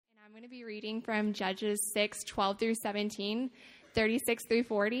I'm going to be reading from Judges 6:12 through 17, 36 through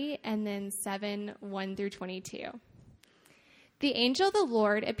 40, and then 7, 1 through 22. The angel of the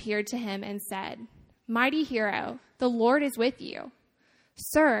Lord appeared to him and said, "Mighty hero, the Lord is with you."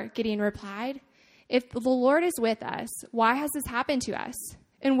 "Sir," Gideon replied, "if the Lord is with us, why has this happened to us?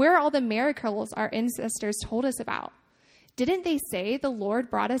 And where are all the miracles our ancestors told us about? Didn't they say the Lord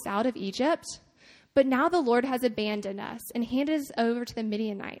brought us out of Egypt? But now the Lord has abandoned us and handed us over to the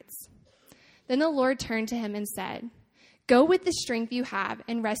Midianites." Then the Lord turned to him and said, "Go with the strength you have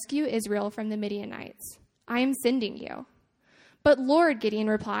and rescue Israel from the Midianites. I am sending you." "But Lord," Gideon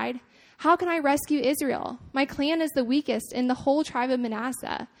replied, "how can I rescue Israel? My clan is the weakest in the whole tribe of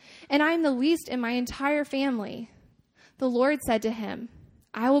Manasseh, and I am the least in my entire family." The Lord said to him,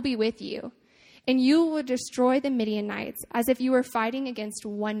 "I will be with you, and you will destroy the Midianites as if you were fighting against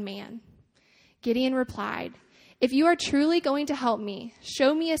one man." Gideon replied, "If you are truly going to help me,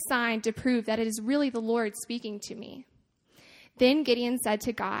 show me a sign to prove that it is really the Lord speaking to me." Then Gideon said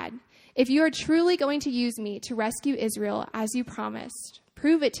to God, "If you are truly going to use me to rescue Israel as you promised,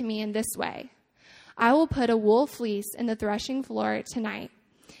 prove it to me in this way. I will put a wool fleece in the threshing floor tonight.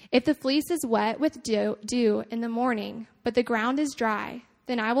 If the fleece is wet with dew in the morning, but the ground is dry,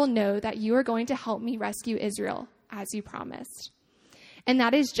 then I will know that you are going to help me rescue Israel as you promised." And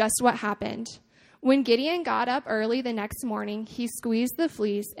that is just what happened. When Gideon got up early the next morning, he squeezed the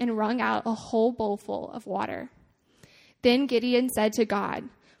fleece and wrung out a whole bowlful of water. Then Gideon said to God,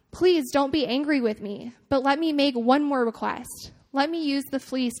 "Please don't be angry with me, but let me make one more request. Let me use the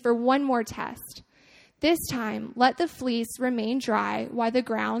fleece for one more test. This time, let the fleece remain dry while the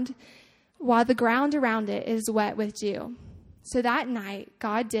ground around it is wet with dew." So that night,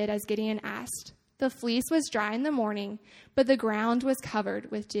 God did as Gideon asked. The fleece was dry in the morning, but the ground was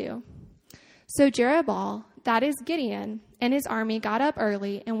covered with dew. So Jerubbaal, that is Gideon, and his army got up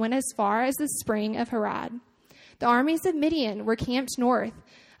early and went as far as the spring of Harod. The armies of Midian were camped north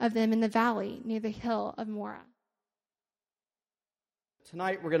of them in the valley near the hill of Moreh.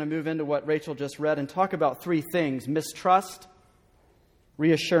 Tonight we're going to move into what Rachel just read and talk about three things: mistrust,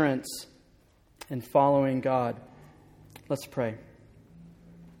 reassurance, and following God. Let's pray.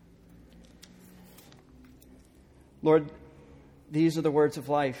 Lord, these are the words of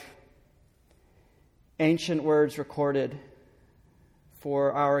life. Ancient words recorded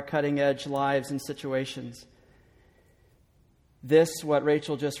for our cutting-edge lives and situations. This, what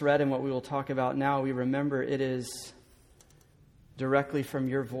Rachel just read and what we will talk about now, we remember it is directly from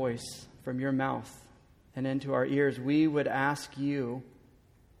your voice, from your mouth, and into our ears. We would ask you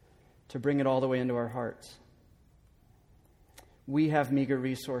to bring it all the way into our hearts. We have meager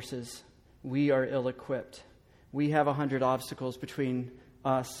resources. We are ill-equipped. We have 100 obstacles between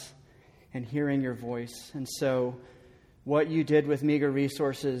us and hearing your voice. And so what you did with meager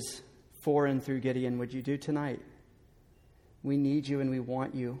resources for and through Gideon, would you do tonight? We need you and we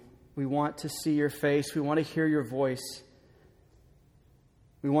want you. We want to see your face. We want to hear your voice.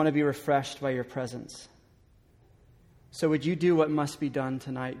 We want to be refreshed by your presence. So would you do what must be done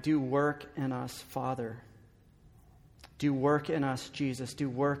tonight? Do work in us, Father. Do work in us, Jesus. Do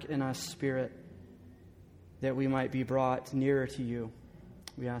work in us, Spirit, that we might be brought nearer to you.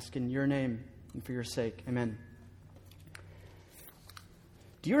 We ask in your name and for your sake. Amen.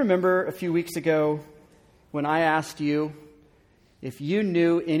 Do you remember a few weeks ago when I asked you if you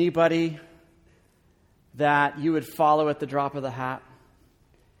knew anybody that you would follow at the drop of the hat?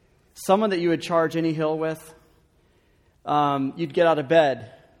 Someone that you would charge any hill with? You'd get out of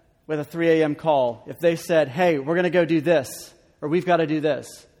bed with a 3 a.m. call if they said, "Hey, we're going to go do this," or "We've got to do this."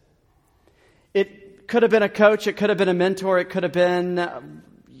 It could have been a coach, it could have been a mentor, it could have been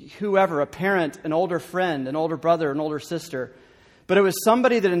whoever, a parent, an older friend, an older brother, an older sister. But it was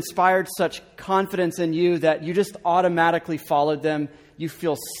somebody that inspired such confidence in you that you just automatically followed them. You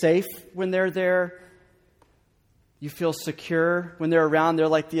feel safe when they're there. You feel secure when they're around. They're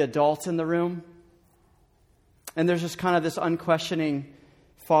like the adults in the room. And there's just kind of this unquestioning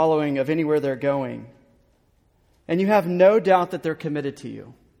following of anywhere they're going. And you have no doubt that they're committed to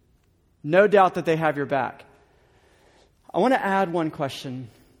you. No doubt that they have your back. I want to add one question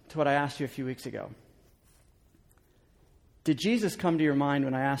to what I asked you a few weeks ago. Did Jesus come to your mind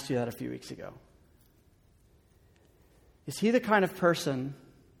when I asked you that a few weeks ago? Is he the kind of person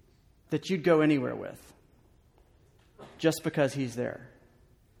that you'd go anywhere with just because he's there?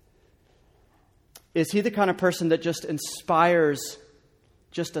 Is he the kind of person that just inspires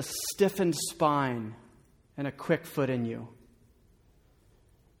just a stiffened spine and a quick foot in you?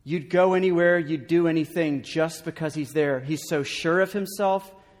 You'd go anywhere, you'd do anything just because he's there. He's so sure of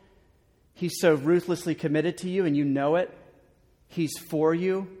himself. He's so ruthlessly committed to you, and you know it. He's for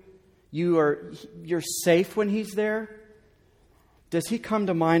you. You're safe when he's there? Does he come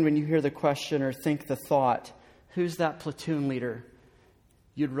to mind when you hear the question or think the thought, who's that platoon leader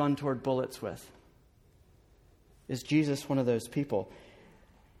you'd run toward bullets with? Is Jesus one of those people?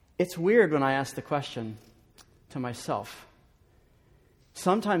 It's weird when I ask the question to myself.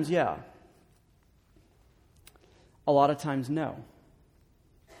 Sometimes, yeah. A lot of times, no.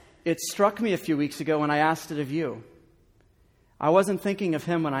 It struck me a few weeks ago when I asked it of you. I wasn't thinking of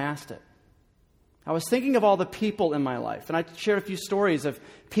him when I asked it. I was thinking of all the people in my life. And I shared a few stories of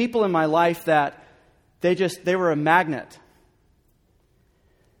people in my life that they were a magnet.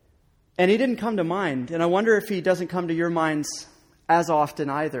 And he didn't come to mind. And I wonder if he doesn't come to your minds as often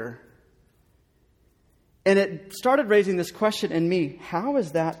either. And it started raising this question in me, how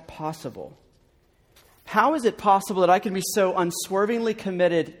is that possible? How is it possible that I can be so unswervingly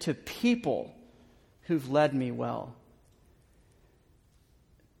committed to people who've led me well?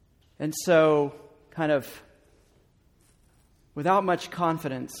 And so, kind of, without much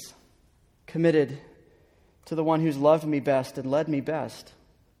confidence, committed to the one who's loved me best and led me best.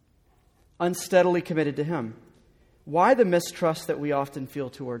 Unsteadily committed to him. Why the mistrust that we often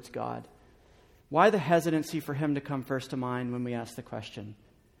feel towards God? Why the hesitancy for him to come first to mind when we ask the question?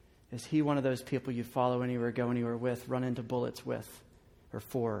 Is he one of those people you follow anywhere, go anywhere with, run into bullets with, or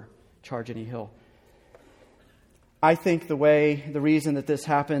for, charge any hill? I think the reason that this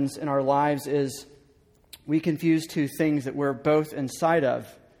happens in our lives is we confuse two things that we're both inside of.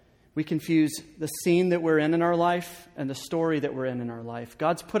 We confuse the scene that we're in our life and the story that we're in our life.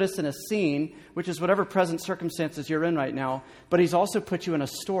 God's put us in a scene, which is whatever present circumstances you're in right now, but he's also put you in a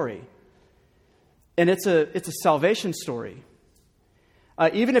story. And it's a salvation story.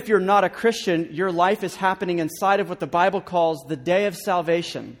 Even if you're not a Christian, your life is happening inside of what the Bible calls the day of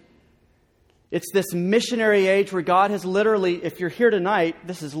salvation. It's this missionary age where God has literally, if you're here tonight,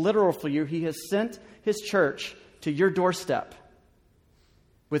 this is literal for you, he has sent his church to your doorstep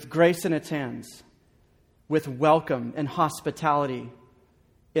with grace in its hands, with welcome and hospitality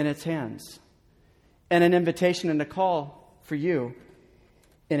in its hands, and an invitation and a call for you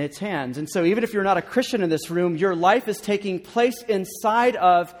in its hands. And so even if you're not a Christian in this room, your life is taking place inside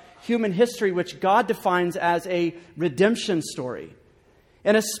of human history, which God defines as a redemption story.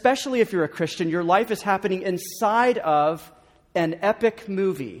 And especially if you're a Christian, your life is happening inside of an epic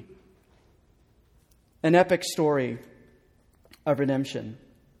movie, an epic story of redemption.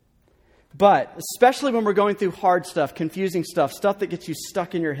 But especially when we're going through hard stuff, confusing stuff that gets you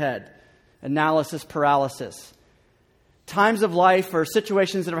stuck in your head, analysis paralysis, times of life or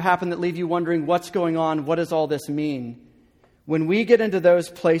situations that have happened that leave you wondering what's going on, what does all this mean? When we get into those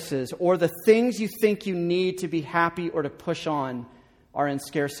places, or the things you think you need to be happy or to push on are in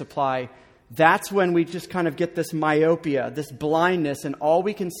scarce supply, that's when we just kind of get this myopia, this blindness, and all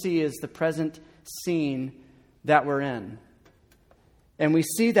we can see is the present scene that we're in. And we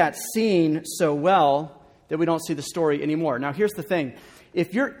see that scene so well that we don't see the story anymore. Now, here's the thing.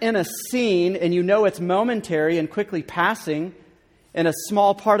 If you're in a scene and you know it's momentary and quickly passing and a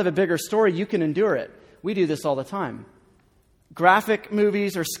small part of a bigger story, you can endure it. We do this all the time. Graphic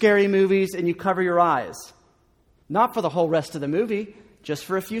movies or scary movies, and you cover your eyes. Not for the whole rest of the movie, just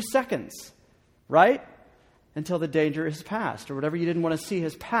for a few seconds, right? Until the danger is past or whatever you didn't want to see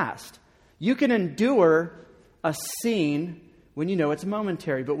has passed. You can endure a scene when you know it's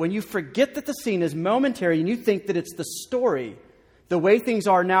momentary. But when you forget that the scene is momentary and you think that it's the story, the way things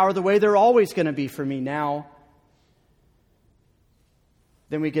are now or the way they're always going to be for me now,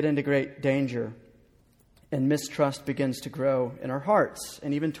 then we get into great danger. And mistrust begins to grow in our hearts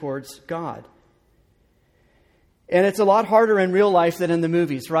and even towards God. And it's a lot harder in real life than in the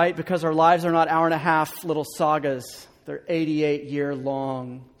movies, right? Because our lives are not hour-and-a-half little sagas. They're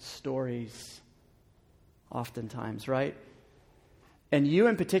 88-year-long stories, oftentimes, right? And you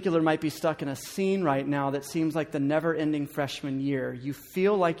in particular might be stuck in a scene right now that seems like the never-ending freshman year. You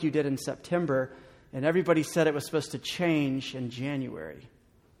feel like you did in September, and everybody said it was supposed to change in January.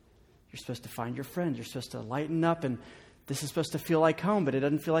 You're supposed to find your friends. You're supposed to lighten up, and this is supposed to feel like home, but it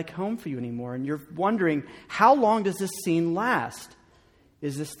doesn't feel like home for you anymore. And you're wondering, how long does this scene last?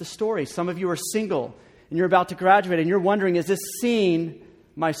 Is this the story? Some of you are single, and you're about to graduate, and you're wondering, is this scene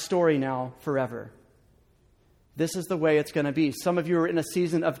my story now forever? This is the way it's going to be. Some of you are in a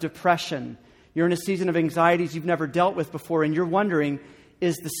season of depression. You're in a season of anxieties you've never dealt with before, and you're wondering,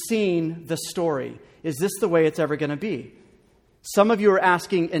 is the scene the story? Is this the way it's ever going to be? Some of you are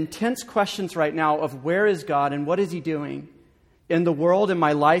asking intense questions right now of where is God and what is he doing in the world, in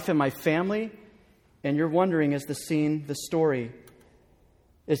my life, in my family? And you're wondering, is the scene the story?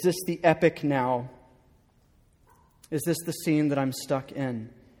 Is this the epic now? Is this the scene that I'm stuck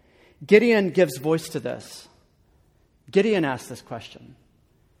in? Gideon gives voice to this. Gideon asks this question.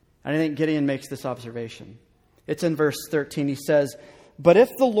 And I think Gideon makes this observation. It's in verse 13. He says, "But if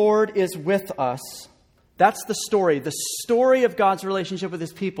the Lord is with us," that's the story. The story of God's relationship with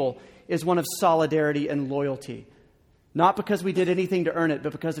his people is one of solidarity and loyalty. Not because we did anything to earn it,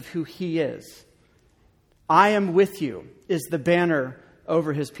 but because of who he is. "I am with you" is the banner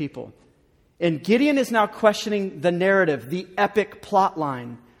over his people. And Gideon is now questioning the narrative, the epic plot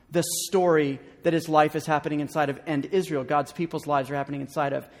line, the story that his life is happening inside of, and Israel, God's people's lives are happening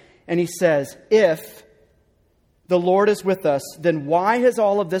inside of. And he says, if the Lord is with us, then why has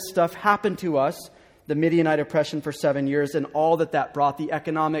all of this stuff happened to us? The Midianite oppression for 7 years and all that brought, the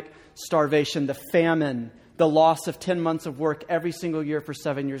economic starvation, the famine, the loss of 10 months of work every single year for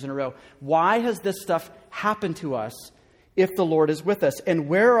 7 years in a row. Why has this stuff happened to us if the Lord is with us? And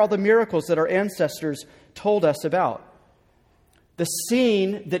where are all the miracles that our ancestors told us about? The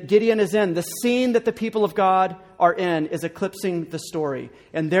scene that Gideon is in, the scene that the people of God are in, is eclipsing the story.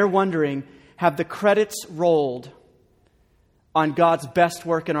 And they're wondering, have the credits rolled on God's best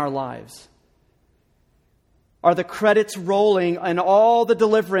work in our lives? Are the credits rolling on all the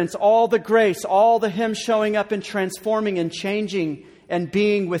deliverance, all the grace, all the Him showing up and transforming and changing and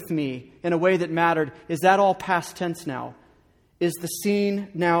being with me in a way that mattered? Is that all past tense now? Is the scene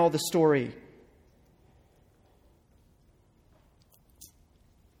now the story?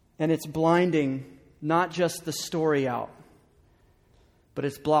 And it's blinding not just the story out, but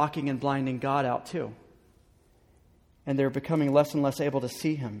it's blocking and blinding God out too. And they're becoming less and less able to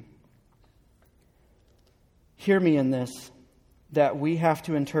see Him. Hear me in this, that we have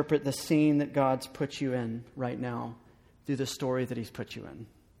to interpret the scene that God's put you in right now through the story that He's put you in.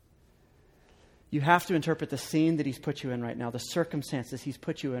 You have to interpret the scene that He's put you in right now, the circumstances He's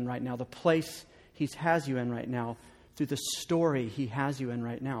put you in right now, the place He has you in right now, through the story He has you in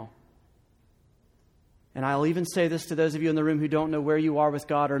right now. And I'll even say this to those of you in the room who don't know where you are with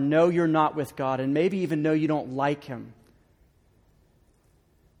God or know you're not with God and maybe even know you don't like Him.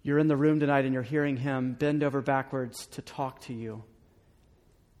 You're in the room tonight and you're hearing Him bend over backwards to talk to you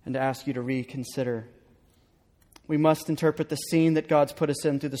and to ask you to reconsider. We must interpret the scene that God's put us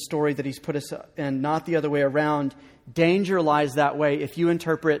in through the story that He's put us in, not the other way around. Danger lies that way if you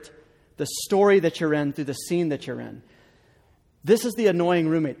interpret the story that you're in through the scene that you're in. This is the annoying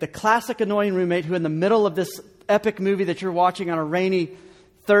roommate, the classic annoying roommate who in the middle of this epic movie that you're watching on a rainy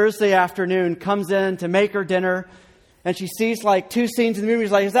Thursday afternoon comes in to make her dinner. And she sees like 2 scenes in the movie.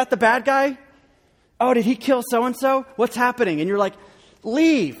 She's like, is that the bad guy? Oh, did he kill so-and-so? What's happening? And you're like,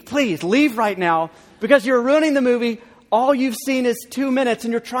 leave, please, leave right now. Because you're ruining the movie. All you've seen is 2 minutes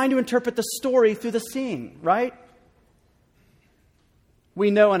and you're trying to interpret the story through the scene, right?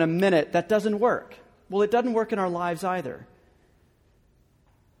 We know in a minute that doesn't work. Well, it doesn't work in our lives either.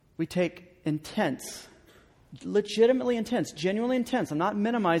 We take intense, legitimately intense, genuinely intense. I'm not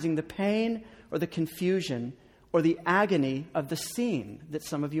minimizing the pain or the confusion or the agony of the scene that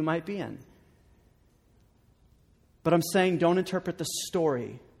some of you might be in. But I'm saying don't interpret the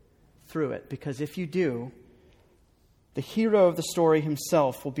story through it, because if you do, the hero of the story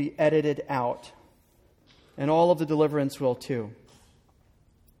himself will be edited out, and all of the deliverance will too.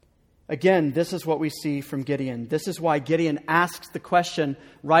 Again, this is what we see from Gideon. This is why Gideon asks the question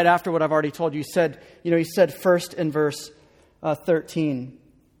right after what I've already told you. He said first in verse 13.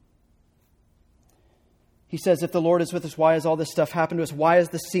 He says, if the Lord is with us, why has all this stuff happened to us? Why is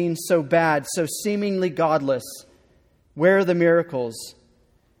the scene so bad, so seemingly godless? Where are the miracles?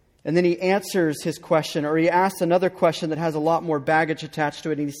 And then he answers his question, or he asks another question that has a lot more baggage attached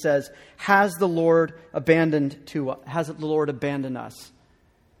to it. And he says, has the Lord abandoned us?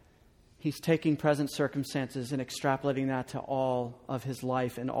 He's taking present circumstances and extrapolating that to all of his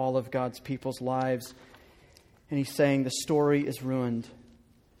life and all of God's people's lives. And he's saying the story is ruined.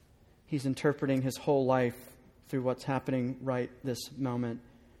 He's interpreting his whole life through what's happening right this moment.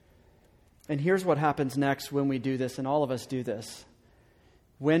 And here's what happens next when we do this, and all of us do this.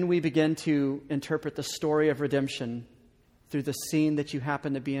 When we begin to interpret the story of redemption through the scene that you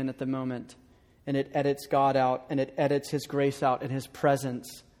happen to be in at the moment, and it edits God out, and it edits His grace out, and His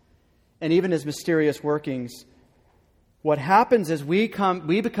presence, and even His mysterious workings, what happens is we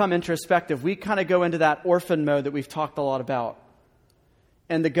become introspective. We kind of go into that orphan mode that we've talked a lot about.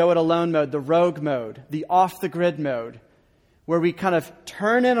 And the go-it-alone mode, the rogue mode, the off-the-grid mode, where we kind of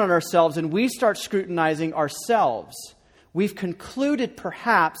turn in on ourselves and we start scrutinizing ourselves. We've concluded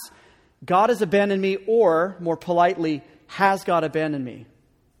perhaps God has abandoned me, or more politely, has God abandoned me?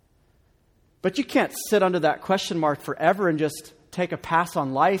 But you can't sit under that question mark forever and just take a pass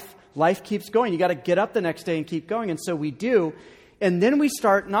on life. Life keeps going. You got to get up the next day and keep going. And so we do. And then we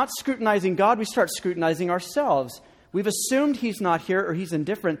start not scrutinizing God, we start scrutinizing ourselves. We've assumed he's not here or he's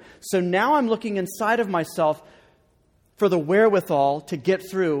indifferent. So now I'm looking inside of myself for the wherewithal to get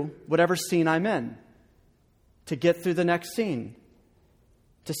through whatever scene I'm in, to get through the next scene,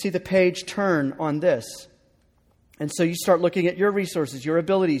 to see the page turn on this. And so you start looking at your resources, your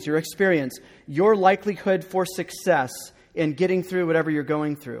abilities, your experience, your likelihood for success in getting through whatever you're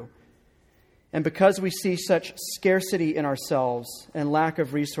going through. And because we see such scarcity in ourselves and lack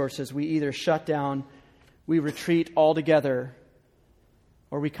of resources, we either shut down, we retreat altogether,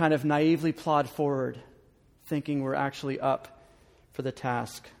 or we kind of naively plod forward, thinking we're actually up for the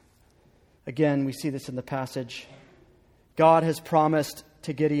task. Again, we see this in the passage. God has promised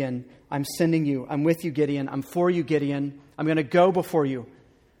to Gideon, I'm sending you. I'm with you, Gideon. I'm for you, Gideon. I'm going to go before you.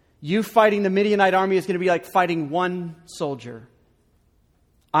 You fighting the Midianite army is going to be like fighting one soldier.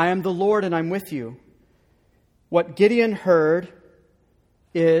 I am the Lord and I'm with you. What Gideon heard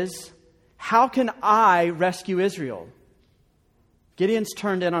is, how can I rescue Israel? Gideon's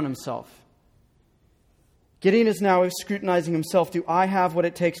turned in on himself. Gideon is now scrutinizing himself. Do I have what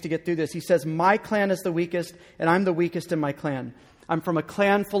it takes to get through this? He says, my clan is the weakest and I'm the weakest in my clan. I'm from a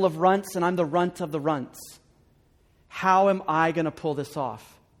clan full of runts and I'm the runt of the runts. How am I going to pull this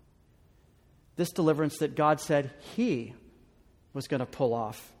off? This deliverance that God said he was going to pull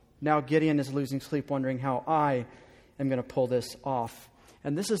off. Now Gideon is losing sleep wondering how I am going to pull this off.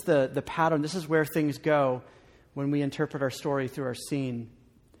 And this is the pattern. This is where things go when we interpret our story through our scene.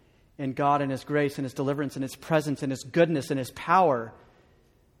 And God and his grace and his deliverance and his presence and his goodness and his power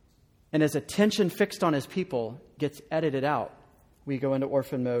and his attention fixed on his people gets edited out. We go into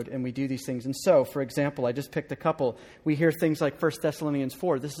orphan mode and we do these things. And so, for example, I just picked a couple. We hear things like 1 Thessalonians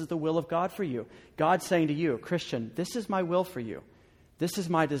 4. This is the will of God for you. God saying to you, Christian, this is my will for you. This is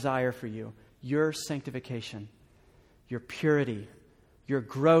my desire for you. Your sanctification, your purity, your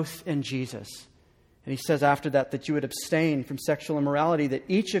growth in Jesus. And he says after that you would abstain from sexual immorality, that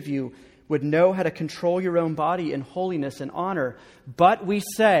each of you would know how to control your own body in holiness and honor. But we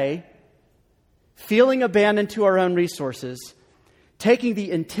say, feeling abandoned to our own resources, taking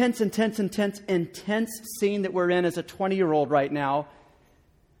the intense scene that we're in as a 20-year-old right now,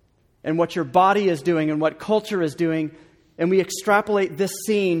 and what your body is doing and what culture is doing, and we extrapolate this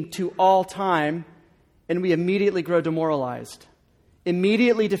scene to all time, and we immediately grow demoralized,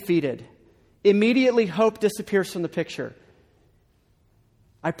 immediately defeated, immediately hope disappears from the picture.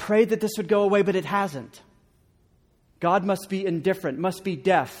 I prayed that this would go away, but it hasn't. God must be indifferent, must be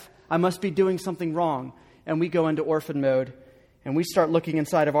deaf. I must be doing something wrong. And we go into orphan mode, and we start looking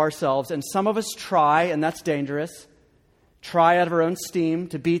inside of ourselves. And some of us try, and that's dangerous, try out of our own steam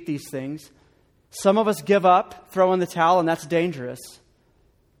to beat these things. Some of us give up, throw in the towel, and that's dangerous.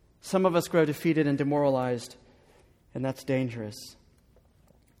 Some of us grow defeated and demoralized, and that's dangerous.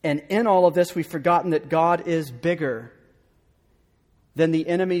 And in all of this, we've forgotten that God is bigger than the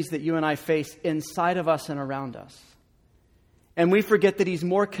enemies that you and I face inside of us and around us. And we forget that he's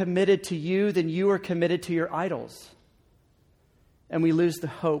more committed to you than you are committed to your idols. And we lose the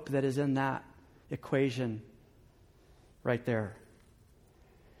hope that is in that equation right there.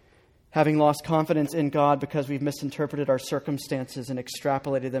 Having lost confidence in God because we've misinterpreted our circumstances and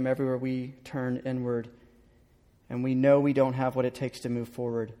extrapolated them everywhere we turn inward. And we know we don't have what it takes to move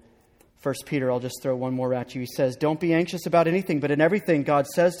forward. 1 Peter, I'll just throw one more at you. He says, don't be anxious about anything, but in everything God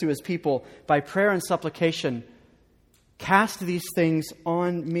says to his people, by prayer and supplication, cast these things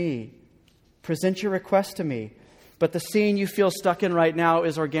on me. Present your request to me. But the scene you feel stuck in right now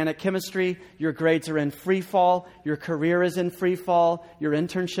is organic chemistry. Your grades are in free fall. Your career is in free fall. Your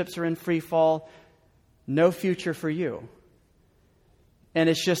internships are in free fall. No future for you. And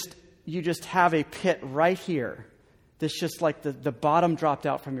it's just, you just have a pit right here. This just like the bottom dropped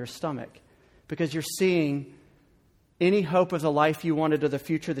out from your stomach. Because you're seeing any hope of the life you wanted or the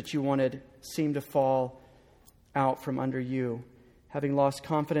future that you wanted seem to fall out from under you. Having lost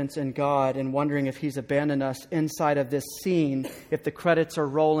confidence in God and wondering if he's abandoned us inside of this scene, if the credits are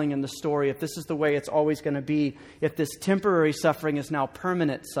rolling in the story, if this is the way it's always going to be, if this temporary suffering is now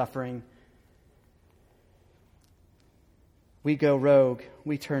permanent suffering. We go rogue,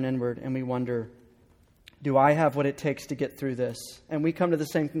 we turn inward, and we wonder, do I have what it takes to get through this? And we come to the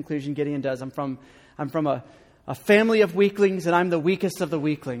same conclusion Gideon does. I'm from a family of weaklings, and I'm the weakest of the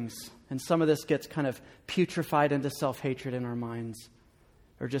weaklings. And some of this gets kind of putrefied into self-hatred in our minds,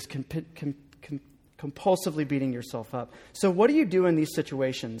 or just compulsively beating yourself up. So what do you do in these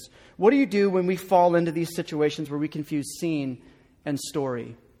situations? What do you do when we fall into these situations where we confuse scene and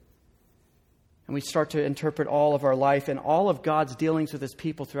story? And we start to interpret all of our life and all of God's dealings with his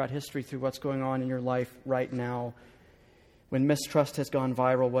people throughout history through what's going on in your life right now. When mistrust has gone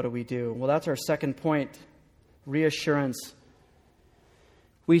viral, what do? Well, that's our second point, reassurance.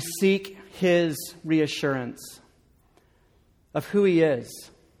 We seek his reassurance of who he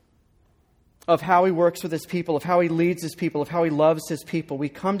is, of how he works with his people, of how he leads his people, of how he loves his people. We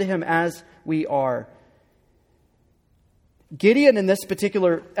come to him as we are. Gideon, in this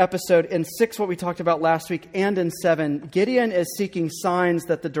particular episode, in 6, what we talked about last week, and in 7, Gideon is seeking signs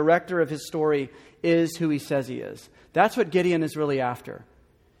that the director of his story is who he says he is. That's what Gideon is really after.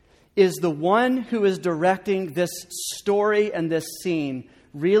 Is the one who is directing this story and this scene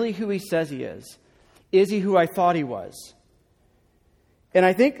really who he says he is? Is he who I thought he was? And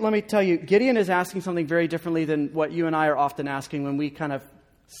I think, let me tell you, Gideon is asking something very differently than what you and I are often asking when we kind of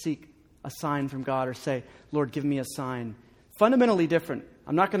seek a sign from God or say, Lord, give me a sign. Fundamentally different.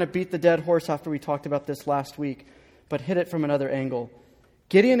 I'm not going to beat the dead horse after we talked about this last week, but hit it from another angle.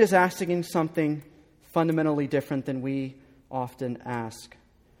 Gideon is asking something fundamentally different than we often ask.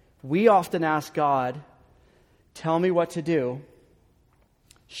 We often ask God, tell me what to do,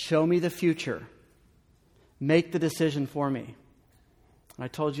 show me the future, make the decision for me. And I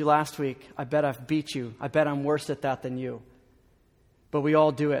told you last week, I bet I've beat you. I bet I'm worse at that than you. But we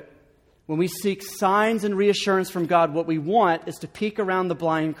all do it. When we seek signs and reassurance from God, what we want is to peek around the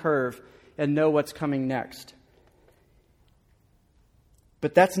blind curve and know what's coming next.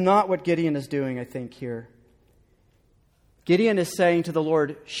 But that's not what Gideon is doing, I think, here. Gideon is saying to the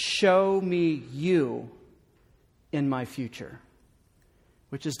Lord, show me you in my future,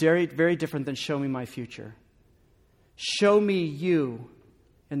 which is very, very different than show me my future. Show me you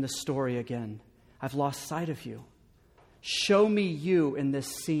in the story again. I've lost sight of you. Show me you in this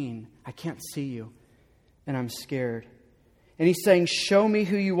scene. I can't see you, and I'm scared. And he's saying, show me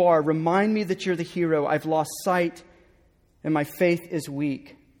who you are. Remind me that you're the hero. I've lost sight, and my faith is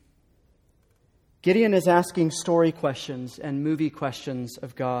weak. Gideon is asking story questions and movie questions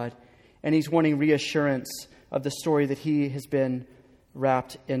of God, and he's wanting reassurance of the story that he has been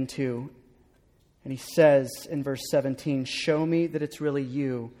wrapped into. And he says in verse 17, show me that it's really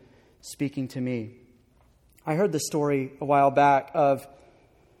you speaking to me. I heard the story a while back of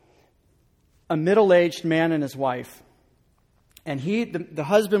a middle-aged man and his wife. And the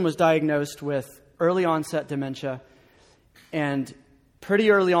husband was diagnosed with early onset dementia. And pretty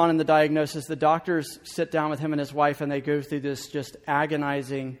early on in the diagnosis, the doctors sit down with him and his wife and they go through this just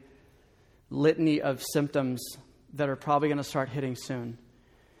agonizing litany of symptoms that are probably going to start hitting soon.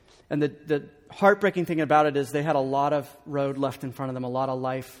 And the heartbreaking thing about it is they had a lot of road left in front of them, a lot of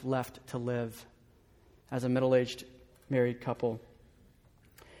life left to live as a middle-aged married couple.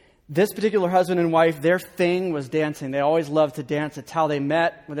 This particular husband and wife, their thing was dancing. They always loved to dance. It's how they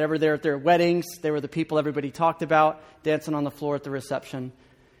met. Whenever they're at their weddings, they were the people everybody talked about, dancing on the floor at the reception.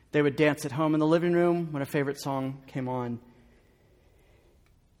 They would dance at home in the living room when a favorite song came on.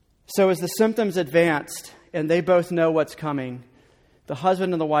 So as the symptoms advanced, and they both know what's coming, the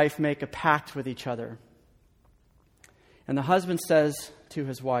husband and the wife make a pact with each other. And the husband says to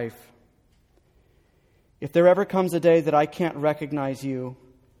his wife, if there ever comes a day that I can't recognize you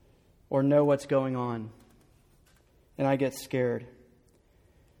or know what's going on, and I get scared,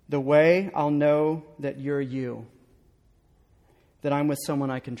 the way I'll know that you're you, that I'm with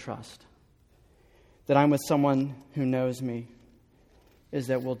someone I can trust, that I'm with someone who knows me, is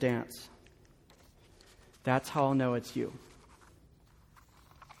that we'll dance. That's how I'll know it's you.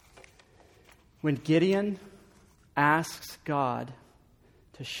 When Gideon asks God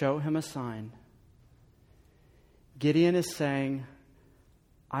to show him a sign, Gideon is saying,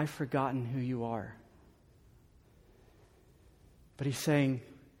 I've forgotten who you are. But he's saying,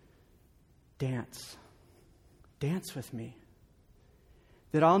 dance. Dance with me.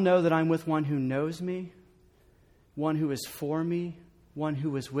 That I'll know that I'm with one who knows me, one who is for me, one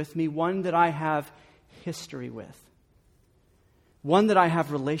who is with me, one that I have history with, one that I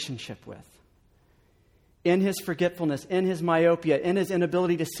have relationship with. In his forgetfulness, in his myopia, in his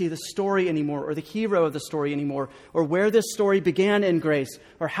inability to see the story anymore, or the hero of the story anymore, or where this story began in grace,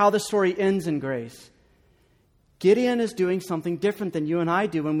 or how the story ends in grace. Gideon is doing something different than you and I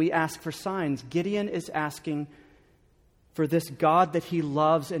do when we ask for signs. Gideon is asking for this God that he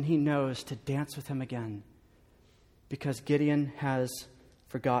loves and he knows to dance with him again, because Gideon has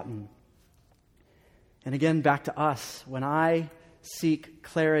forgotten. And again, back to us. When I seek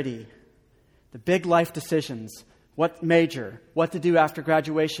clarity, the big life decisions, what major, what to do after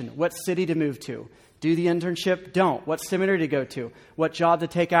graduation, what city to move to, do the internship, don't, what seminary to go to, what job to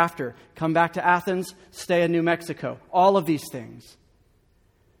take after, come back to Athens, stay in New Mexico, all of these things.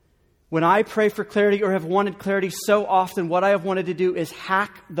 When I pray for clarity or have wanted clarity so often, what I have wanted to do is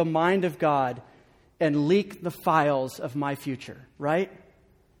hack the mind of God and leak the files of my future, right?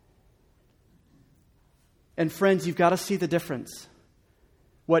 And friends, you've got to see the difference.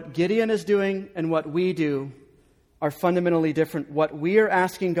 What Gideon is doing and what we do are fundamentally different. What we are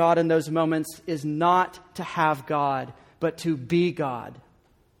asking God in those moments is not to have God, but to be God.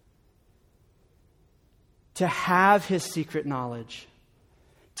 To have His secret knowledge.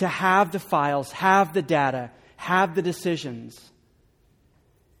 To have the files, have the data, have the decisions.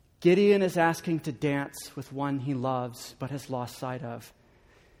 Gideon is asking to dance with one he loves but has lost sight of.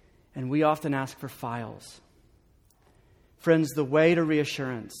 And we often ask for files. Friends, the way to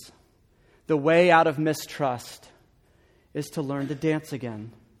reassurance, the way out of mistrust, is to learn to dance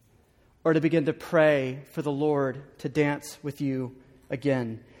again, or to begin to pray for the Lord to dance with you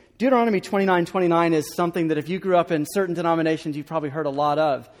again. Deuteronomy 29:29 is something that if you grew up in certain denominations, you've probably heard a lot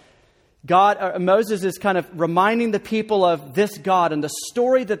of. Moses is kind of reminding the people of this God and the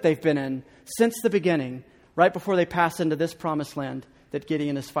story that they've been in since the beginning, right before they pass into this promised land that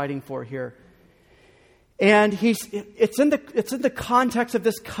Gideon is fighting for here. And it's in the context of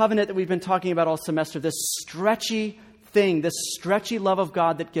this covenant that we've been talking about all semester, this stretchy thing, this stretchy love of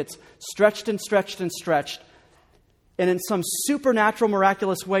God that gets stretched and stretched and stretched, and in some supernatural,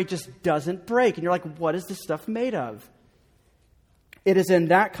 miraculous way just doesn't break. And you're like, what is this stuff made of? It is in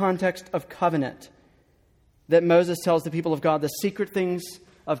that context of covenant that Moses tells the people of God the secret things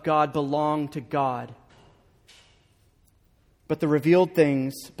of God belong to God. But the revealed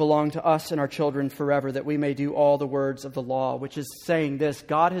things belong to us and our children forever, that we may do all the words of the law, which is saying this: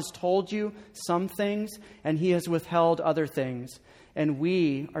 God has told you some things, and He has withheld other things. And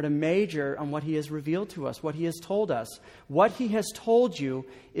we are to major on what He has revealed to us, what He has told us. What He has told you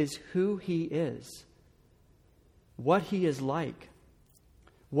is who He is, what He is like,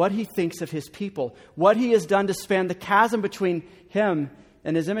 what He thinks of His people, what He has done to span the chasm between Him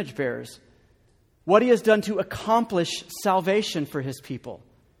and His image bearers, what He has done to accomplish salvation for His people.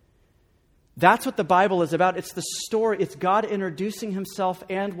 That's what the Bible is about. It's the story. It's God introducing Himself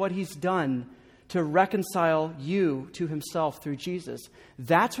and what He's done to reconcile you to Himself through Jesus.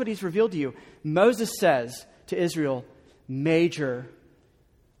 That's what He's revealed to you. Moses says to Israel, major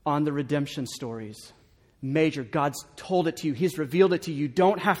on the redemption stories. Major. God's told it to you. He's revealed it to you. You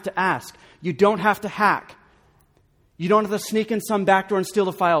don't have to ask. You don't have to hack. You don't have to sneak in some back door and steal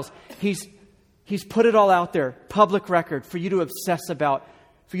the files. He's put it all out there, public record, for you to obsess about,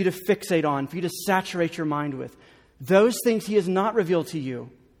 for you to fixate on, for you to saturate your mind with. Those things He has not revealed to you,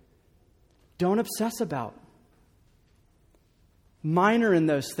 don't obsess about. Minor in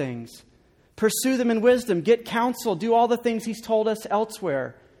those things. Pursue them in wisdom. Get counsel. Do all the things He's told us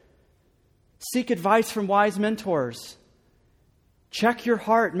elsewhere. Seek advice from wise mentors. Check your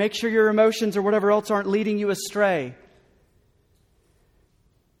heart. Make sure your emotions or whatever else aren't leading you astray.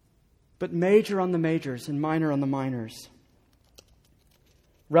 But major on the majors and minor on the minors.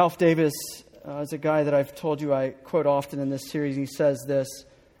 Ralph Davis is a guy that I've told you I quote often in this series. He says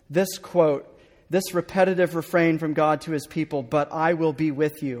this quote, this repetitive refrain from God to His people, but I will be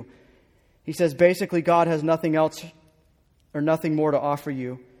with you. He says basically God has nothing else or nothing more to offer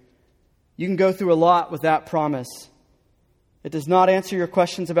you. You can go through a lot with that promise. It does not answer your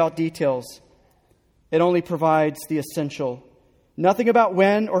questions about details. It only provides the essential. Nothing about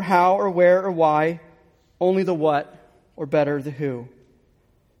when or how or where or why, only the what, or better, the who.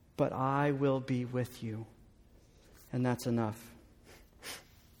 But I will be with you. And that's enough.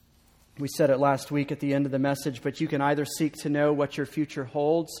 We said it last week at the end of the message, but you can either seek to know what your future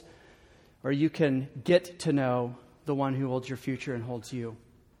holds, or you can get to know the one who holds your future and holds you.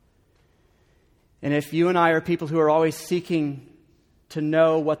 And if you and I are people who are always seeking to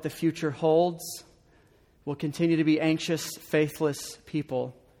know what the future holds, we'll continue to be anxious, faithless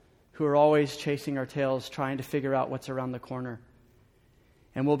people who are always chasing our tails, trying to figure out what's around the corner.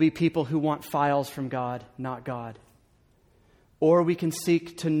 And we'll be people who want files from God, not God. Or we can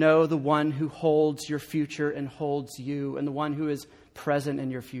seek to know the one who holds your future and holds you, and the one who is present in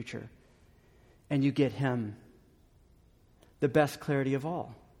your future. And you get Him. The best clarity of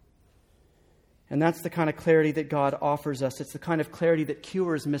all. And that's the kind of clarity that God offers us. It's the kind of clarity that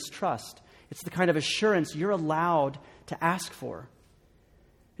cures mistrust. It's the kind of assurance you're allowed to ask for.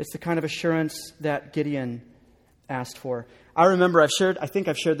 It's the kind of assurance that Gideon asked for. I remember I think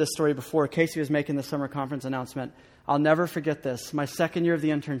I've shared this story before. Casey was making the summer conference announcement. I'll never forget this. My second year of the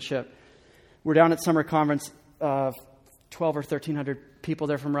internship, we're down at summer conference, 12 or 1,300 people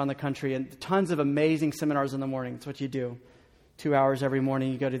there from around the country, and tons of amazing seminars in the morning. It's what you do. 2 hours every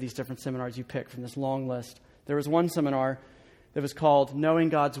morning, you go to these different seminars you pick from this long list. There was one seminar that was called Knowing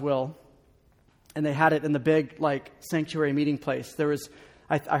God's Will, and they had it in the big, sanctuary meeting place. There was,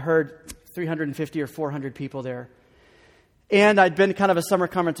 I heard 350 or 400 people there. And I'd been kind of a summer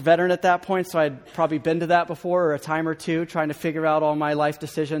conference veteran at that point, so I'd probably been to that before, or a time or two, trying to figure out all my life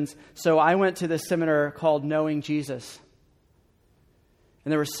decisions. So I went to this seminar called Knowing Jesus.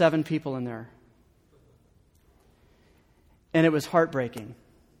 And there were 7 people in there. And it was heartbreaking.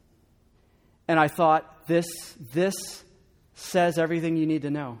 And I thought, this says everything you need to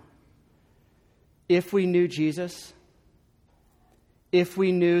know. If we knew Jesus, if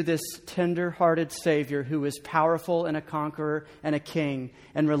we knew this tender-hearted Savior who is powerful and a conqueror and a king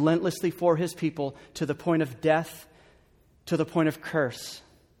and relentlessly for his people to the point of death, to the point of curse,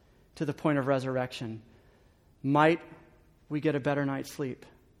 to the point of resurrection, might we get a better night's sleep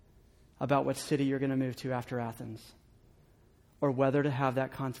about what city you're going to move to after Athens, or whether to have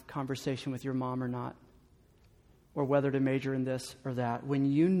that conversation with your mom or not, or whether to major in this or that. When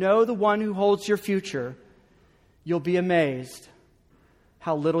you know the one who holds your future, you'll be amazed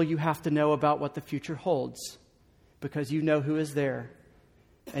how little you have to know about what the future holds, because you know who is there,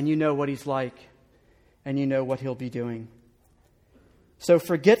 and you know what he's like, and you know what he'll be doing. So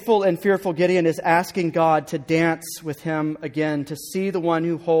forgetful and fearful Gideon is asking God to dance with him again, to see the one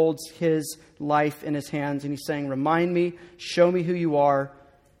who holds his life in his hands. And he's saying, remind me, show me who you are,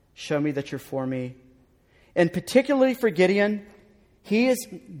 show me that you're for me. And particularly for Gideon,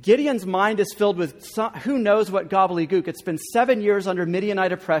 Gideon's mind is filled with who knows what gobbledygook. It's been 7 years under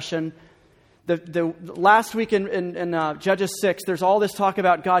Midianite oppression. The last week in Judges 6, there's all this talk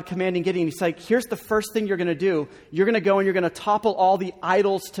about God commanding Gideon. He's like, here's the first thing you're going to do. You're going to go and you're going to topple all the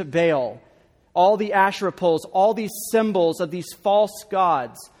idols to Baal, all the Asherah poles, all these symbols of these false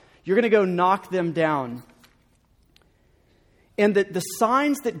gods. You're going to go knock them down. And the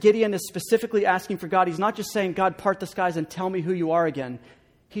signs that Gideon is specifically asking for God, he's not just saying, God, part the skies and tell me who you are again.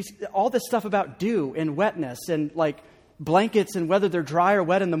 He's all this stuff about dew and wetness and like blankets and whether they're dry or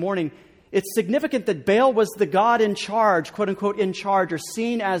wet in the morning. It's significant that Baal was the god in charge, quote unquote, in charge, or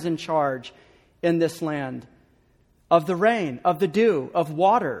seen as in charge in this land of the rain, of the dew, of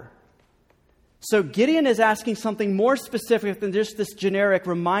water. So Gideon is asking something more specific than just this generic,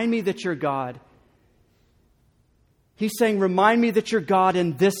 remind me that you're God. He's saying, remind me that you're God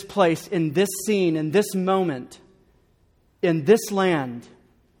in this place, in this scene, in this moment, in this land,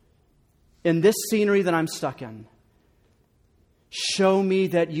 in this scenery that I'm stuck in. Show me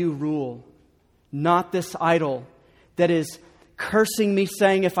that you rule, not this idol that is cursing me,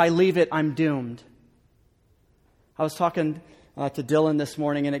 saying if I leave it, I'm doomed. I was talking to Dylan this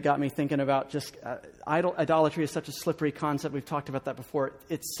morning, and it got me thinking about just idolatry is such a slippery concept. We've talked about that before.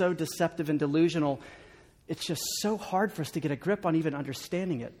 It's so deceptive and delusional. It's just so hard for us to get a grip on even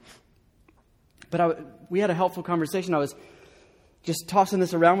understanding it. But we had a helpful conversation. I was just tossing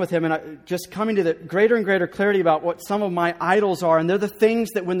this around with him and just coming to the greater and greater clarity about what some of my idols are. And they're the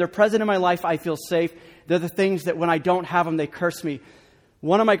things that when they're present in my life, I feel safe. They're the things that when I don't have them, they curse me.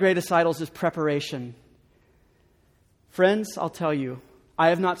 One of my greatest idols is preparation. Friends, I'll tell you, I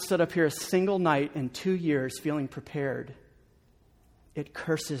have not stood up here a single night in 2 years feeling prepared. It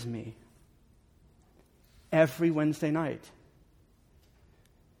curses me. Every Wednesday night.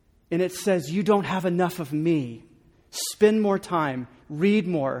 And it says, you don't have enough of me. Spend more time, read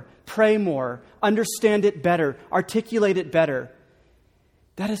more, pray more, understand it better, articulate it better.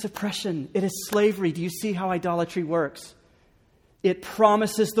 That is oppression. It is slavery. Do you see how idolatry works? It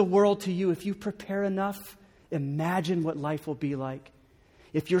promises the world to you. If you prepare enough, imagine what life will be like.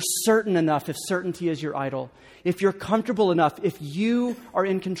 If you're certain enough, if certainty is your idol, if you're comfortable enough, if you are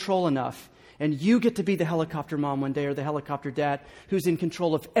in control enough, and you get to be the helicopter mom one day or the helicopter dad who's in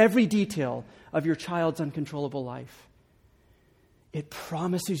control of every detail of your child's uncontrollable life. It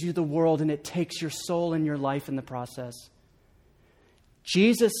promises you the world and it takes your soul and your life in the process.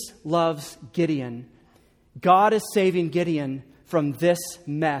 Jesus loves Gideon. God is saving Gideon from this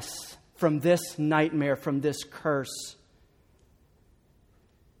mess, from this nightmare, from this curse.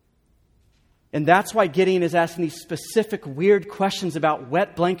 And that's why Gideon is asking these specific weird questions about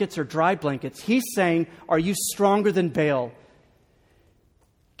wet blankets or dry blankets. He's saying, are you stronger than Baal?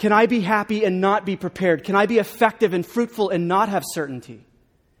 Can I be happy and not be prepared? Can I be effective and fruitful and not have certainty?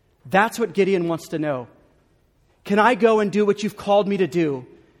 That's what Gideon wants to know. Can I go and do what you've called me to do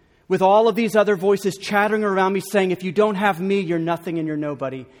with all of these other voices chattering around me saying, if you don't have me, you're nothing and you're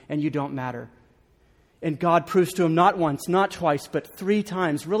nobody and you don't matter. And God proves to him not once, not twice, but 3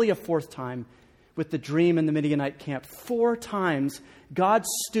 times, really a 4th time, with the dream in the Midianite camp. 4 times, God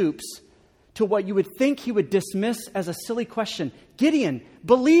stoops to what you would think he would dismiss as a silly question. Gideon,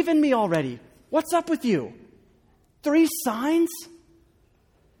 believe in me already. What's up with you? 3 signs?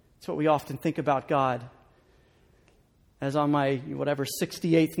 That's what we often think about God. as on my,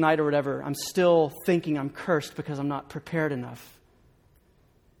 68th night or whatever, I'm still thinking I'm cursed because I'm not prepared enough.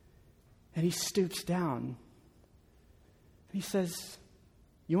 And he stoops down. And he says,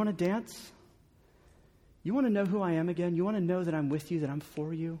 you want to dance? You want to know who I am again? You want to know that I'm with you, that I'm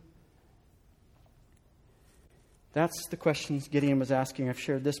for you? That's the questions Gideon was asking. I've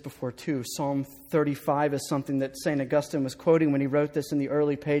shared this before too. Psalm 35 is something that St. Augustine was quoting when he wrote this in the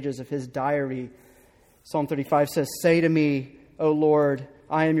early pages of his diary. Psalm 35 says, say to me, O Lord,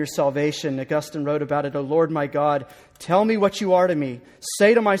 I am your salvation. Augustine wrote about it, O Lord my God, tell me what you are to me.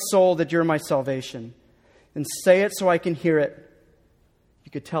 Say to my soul that you're my salvation. And say it so I can hear it.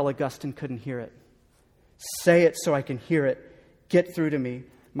 You could tell Augustine couldn't hear it. Say it so I can hear it. Get through to me.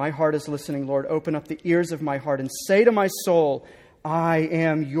 My heart is listening, Lord. Open up the ears of my heart and say to my soul, I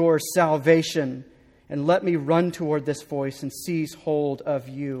am your salvation. And let me run toward this voice and seize hold of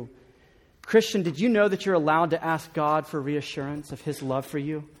you. Christian, did you know that you're allowed to ask God for reassurance of his love for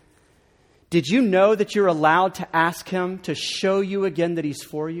you? Did you know that you're allowed to ask him to show you again that he's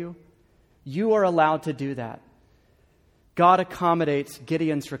for you? You are allowed to do that. God accommodates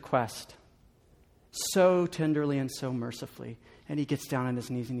Gideon's request so tenderly and so mercifully. And he gets down on his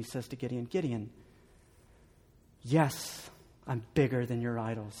knees and he says to Gideon, Gideon, yes, I'm bigger than your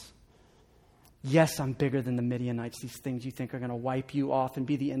idols. Yes, I'm bigger than the Midianites, these things you think are going to wipe you off and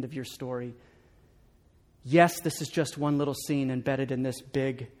be the end of your story. Yes, this is just one little scene embedded in this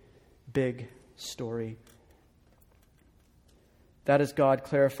big, big story. That is God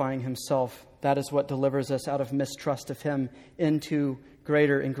clarifying himself. That is what delivers us out of mistrust of him into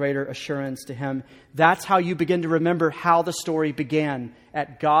greater and greater assurance to him. That's how you begin to remember how the story began.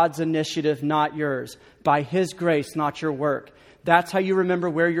 At God's initiative, not yours. By his grace, not your work. That's how you remember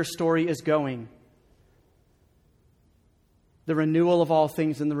where your story is going. The renewal of all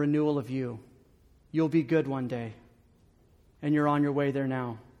things and the renewal of you. You'll be good one day. And you're on your way there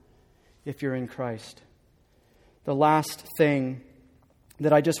now, if you're in Christ. The last thing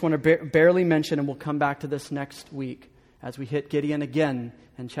that I just want to barely mention, and we'll come back to this next week, as we hit Gideon again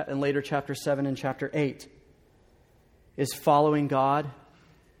in later chapter 7 and chapter 8, is following God.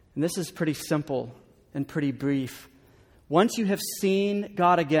 And this is pretty simple and pretty brief. Once you have seen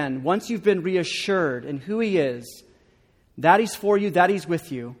God again, once you've been reassured in who he is, that he's for you, that he's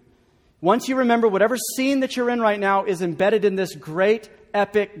with you, once you remember whatever scene that you're in right now is embedded in this great,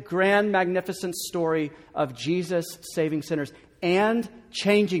 epic, grand, magnificent story of Jesus saving sinners and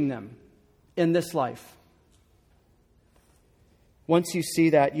changing them in this life. Once you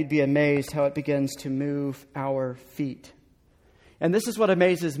see that, you'd be amazed how it begins to move our feet. And this is what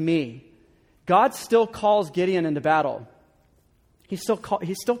amazes me. God still calls Gideon into battle. He still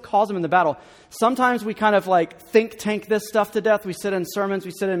calls him in the battle. Sometimes we kind of think tank this stuff to death. We sit in sermons,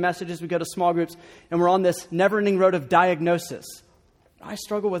 we sit in messages, we go to small groups, and we're on this never-ending road of diagnosis. I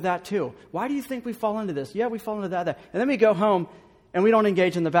struggle with that too. Why do you think we fall into this? Yeah, we fall into that. And then we go home and we don't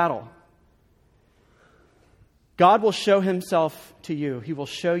engage in the battle. God will show himself to you. He will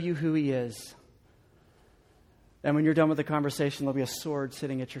show you who he is. And when you're done with the conversation, there'll be a sword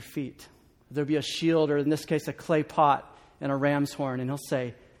sitting at your feet. There'll be a shield, or in this case, a clay pot and a ram's horn. And he'll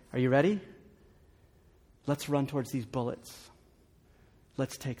say, are you ready? Let's run towards these bullets.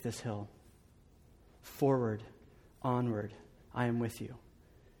 Let's take this hill. Forward, onward, I am with you.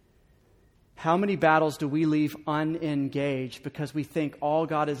 How many battles do we leave unengaged because we think all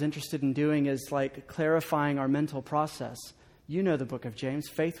God is interested in doing is clarifying our mental process? You know the book of James.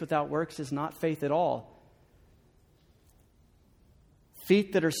 Faith without works is not faith at all.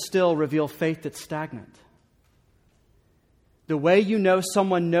 Feet that are still reveal faith that's stagnant. The way you know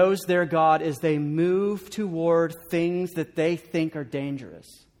someone knows their God is they move toward things that they think are dangerous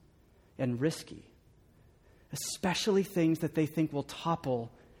and risky, especially things that they think will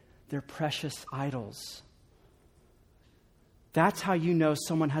topple their precious idols. That's how you know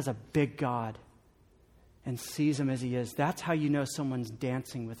someone has a big God and sees him as he is. That's how you know someone's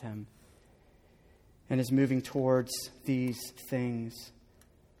dancing with him and is moving towards these things.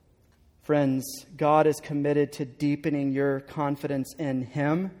 Friends, God is committed to deepening your confidence in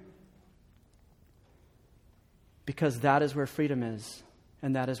him because that is where freedom is,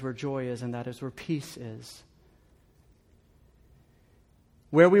 and that is where joy is, and that is where peace is.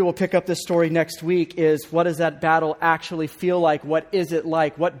 Where we will pick up this story next week is, what does that battle actually feel like? What is it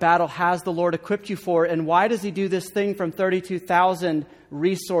like? What battle has the Lord equipped you for? And why does he do this thing from 32,000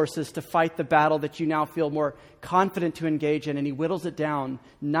 resources to fight the battle that you now feel more confident to engage in? And he whittles it down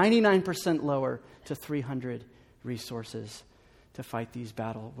 99% lower to 300 resources to fight these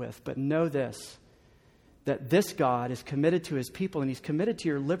battles with. But know this, that this God is committed to his people, and he's committed to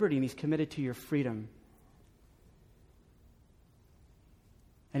your liberty, and he's committed to your freedom.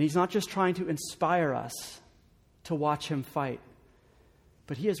 And he's not just trying to inspire us to watch him fight,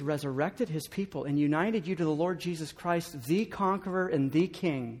 but he has resurrected his people and united you to the Lord Jesus Christ, the conqueror and the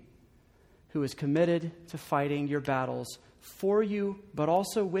king, who is committed to fighting your battles for you, but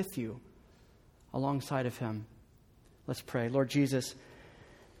also with you alongside of him. Let's pray. Lord Jesus,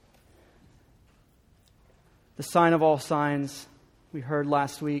 the sign of all signs we heard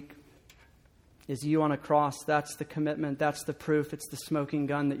last week is you on a cross. That's the commitment. That's the proof. It's the smoking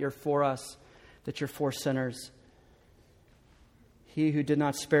gun that you're for us, that you're for sinners. He who did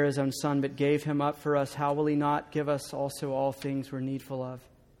not spare his own son, but gave him up for us, how will he not give us also all things we're needful of?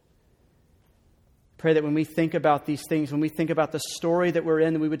 Pray that when we think about these things, when we think about the story that we're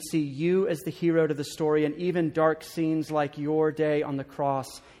in, that we would see you as the hero to the story, and even dark scenes like your day on the cross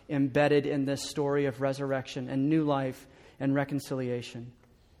embedded in this story of resurrection and new life and reconciliation.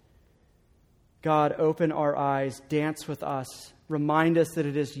 God, open our eyes, dance with us, remind us that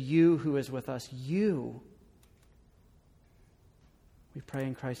it is you who is with us. You. We pray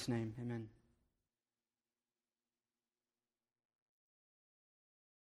in Christ's name. Amen.